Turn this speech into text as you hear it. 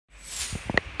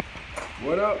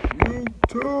What up,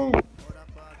 YouTube?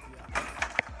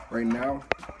 Right now,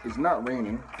 it's not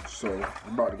raining, so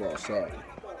we're about to go outside.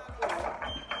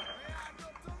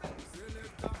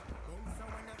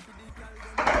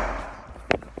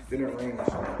 Didn't rain this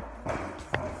time.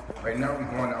 Right now,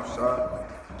 we're going outside.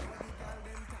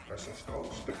 Let's install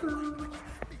a sticker.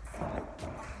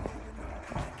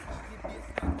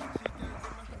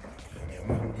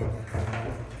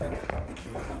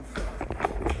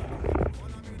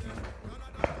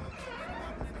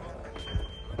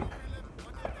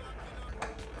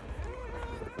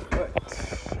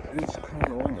 It's kind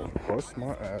of almost bust my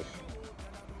ass.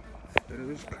 It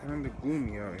is kind of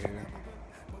gloomy out here.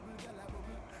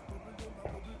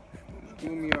 It's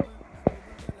gloomy out.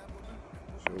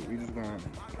 So we just going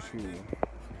to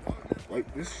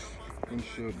wipe this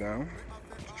windshield down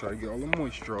to try to get all the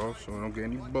moisture off so we don't get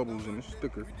any bubbles in the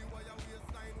sticker.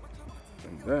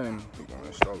 And then we're going to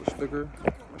install the sticker.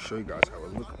 I'll show you guys how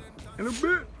it looks in a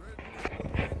bit.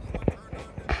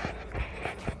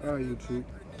 Alright, YouTube,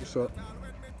 what's up?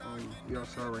 We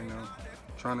outside right now,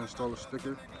 trying to install a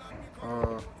sticker.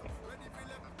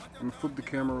 Let me flip the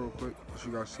camera real quick so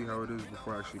you guys see how it is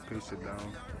before I actually paste it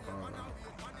down.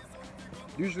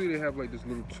 Usually they have like this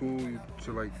little tool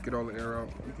to like get all the air out.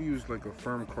 You can use like a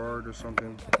firm card or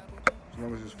something. As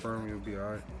long as it's firm, you'll be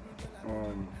alright.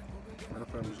 Matter of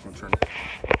fact, I'm just gonna turn it.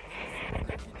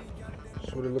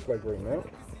 That's what it looks like right now.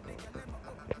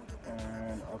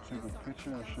 And I'll take a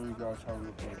picture and show you guys how it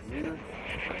looks like later.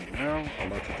 Right now, I'm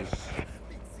about to just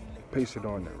paste it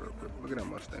on there real quick. Look at that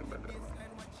Mustang back there,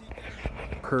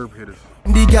 man. Curb hitters.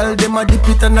 The girl dem a dip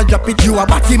it and a drop it. You a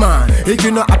batty man. If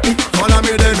you not happy, follow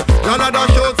me then. Y'all a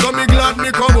dash out, so me glad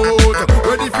me come out.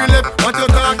 Ready Philip, what you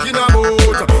talking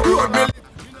about? Road me.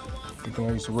 Good thing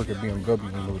I used to work at BMW,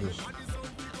 you know this.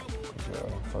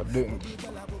 If I didn't,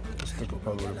 the sticker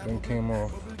probably would have been came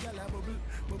off.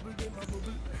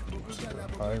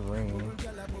 High rain.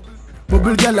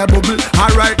 Bubble, girl a bubble.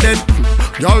 Alright then.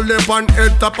 Y'all lip on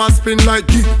head top a spin like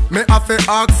it. Me have to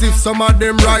ask if some of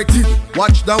them right it.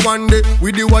 Watch the one day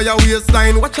with the wire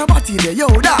waistline. Watch your body there, yo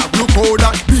dog. Look how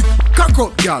that big cock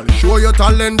up, y'all. Show your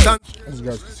talent. And as you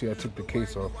guys can see, I took the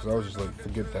case off because I was just like,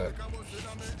 forget that.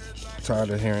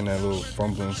 Tired of hearing that little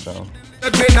fumbling sound.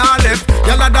 let me now left.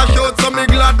 Y'all a dash out, so me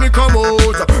glad me come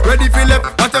out. Ready for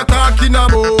left, what you talking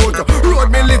about? Road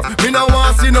me lit, me no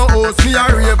want see no house. Me a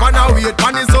rave and a wait,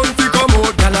 pan the sun to come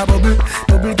out. Gyal a bubble,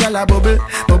 bubble gyal a bubble,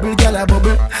 bubble gyal a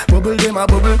bubble, bubble dem a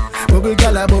bubble, bubble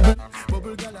gyal a bubble,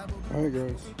 bubble gyal a bubble. Alright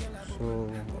guys, so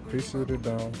I pasted it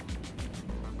down.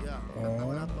 And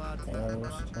now it's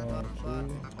time to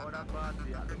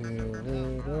peel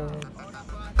it off.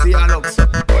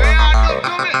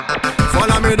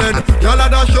 Follow me then, y'all a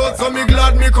dash out, so me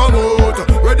glad me come out.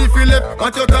 Ready Philip,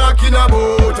 what you talking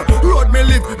about? Road me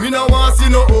live, me no want see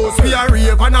no house. Me a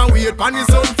rave and a wait, pan the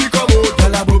sun to come out.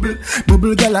 Gyal a bubble,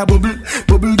 bubble gyal a bubble,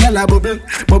 bubble gyal a bubble,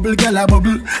 bubble gyal a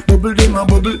bubble, bubble dem a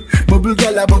bubble, bubble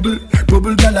gyal a bubble,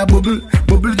 bubble gyal a bubble,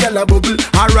 bubble gyal a bubble.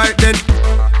 Alright then.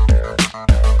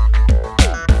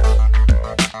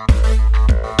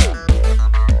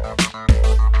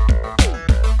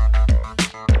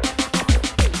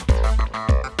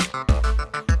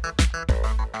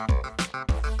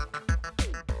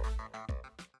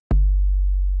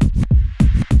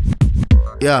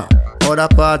 Yeah, all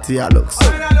that party I looks.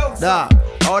 Da,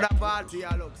 all that party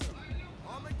I looks.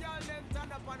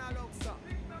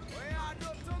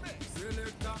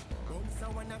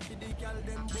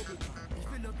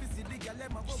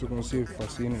 Still gonna see if I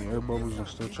see any air bubbles and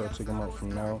still try to take them out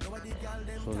from now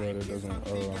so that it doesn't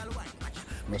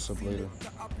mess up later.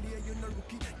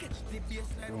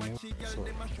 So,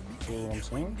 feel what I'm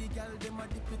saying?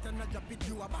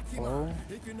 Oh,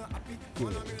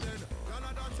 good.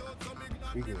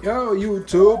 Yo,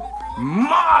 YouTube,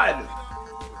 mod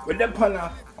with the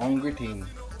punna hungry team.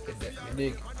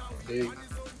 Dig.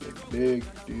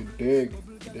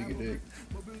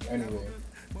 Anyway,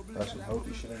 got some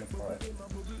healthy shit in the pot.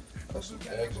 Got some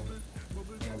eggs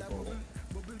and bowl.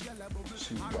 Let's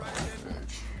see what we got in the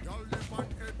fridge.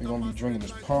 We're gonna be drinking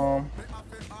this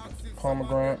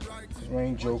pomegranate, because we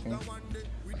ain't joking. I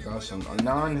got some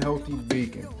non-healthy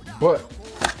bacon, but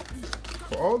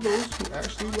for all those who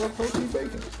actually love healthy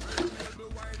bacon,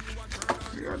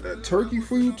 we got that turkey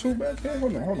for you too back there.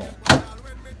 Hold on.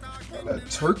 Got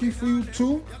that turkey for you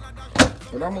too,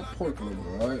 but I'm a pork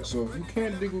lover, alright? So if you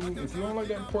can't dig with me, if you don't like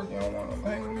that pork, you don't want to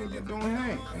hang with me, then don't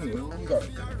hang. Anyway, what we got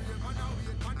today?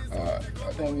 I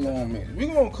think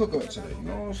we're gonna cook up today, you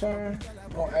know what I'm saying?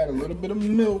 We're gonna add a little bit of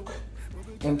milk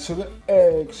into the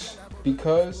eggs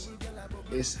because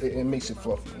it makes it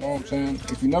fluffy, you know what I'm saying?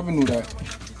 If you never knew that,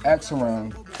 ask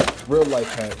around, real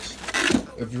life hacks.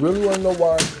 If you really want to know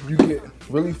why you get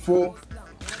really full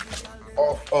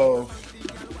off of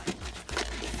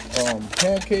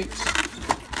pancakes,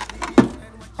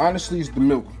 honestly, it's the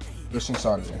milk that's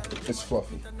inside of them. It's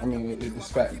fluffy. I mean,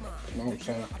 it's fatty. You know what I'm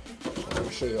saying? Let me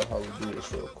show y'all how we do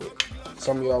this real quick.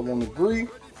 Some of y'all won't agree.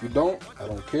 If you don't, I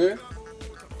don't care.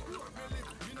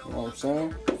 You know what I'm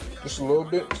saying? Just a little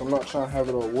bit, because I'm not trying to have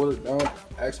it all watered down.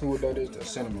 Ask me what that is.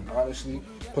 That's cinnamon. Honestly,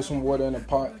 put some water in a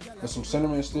pot with some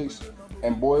cinnamon sticks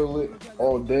and boil it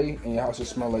all day, and your house will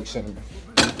smell like cinnamon.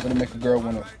 It's gonna make a girl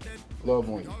wanna love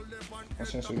on you. I'm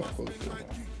saying, so you're gonna pull it through.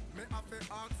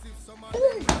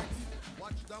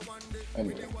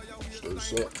 Anyway, stir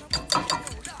this up.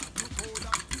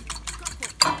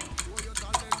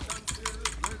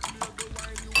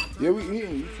 Yeah, we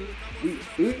eating. We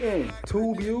eating.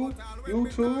 YouTube. You know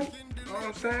what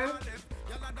I'm saying?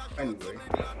 Anyway,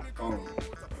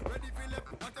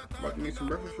 about to make some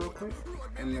breakfast real quick,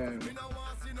 and then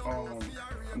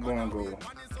I'm gonna go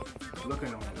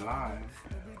looking online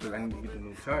because I need to get a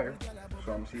new tire.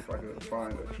 So I'm gonna see if I can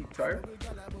find a cheap tire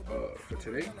for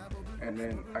today, and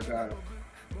then I gotta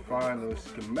find the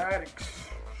schematics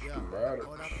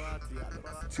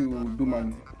to do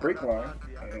my brake line,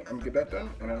 and I'm gonna get that done,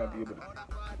 and then I'll be able to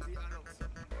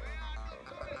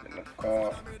in the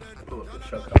car, pull up the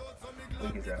truck up,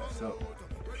 look at that, so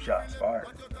shots fired.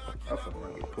 I fucking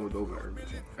gonna get pulled over every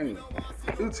time. Anyway,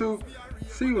 YouTube,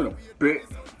 see you in a bit.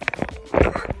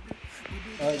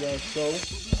 Alright guys, so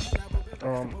I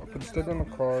put the sticker on the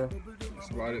car,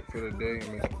 slide it for the day,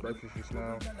 and make some breakfast just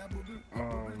now.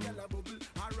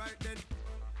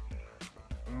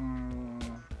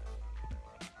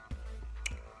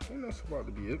 I think that's about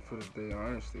to be it for the day,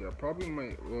 honestly. I probably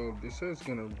might, well, this says it's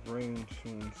gonna rain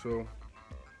soon, so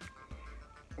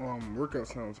workout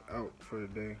sounds out for the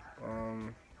day.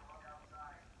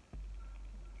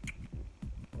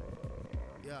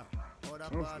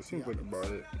 It seems like about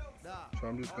it. So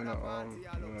I'm just gonna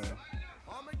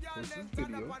post this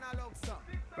video,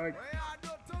 like,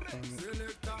 comment,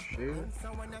 share,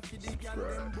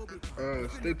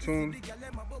 subscribe. Stay tuned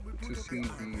to see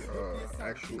the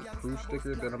actual crew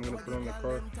sticker that I'm gonna put on the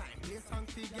car.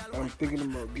 I'm thinking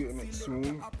about getting it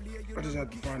soon. I just have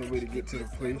to find a way to get to the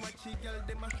place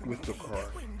with the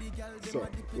car. So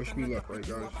wish me luck, right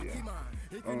guys?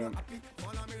 Yeah.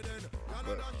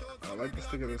 But I like the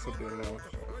sticker that's up there now. So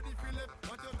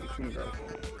stay tuned, guys.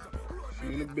 See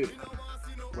you in a bit.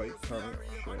 Like, comment,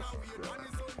 share, subscribe.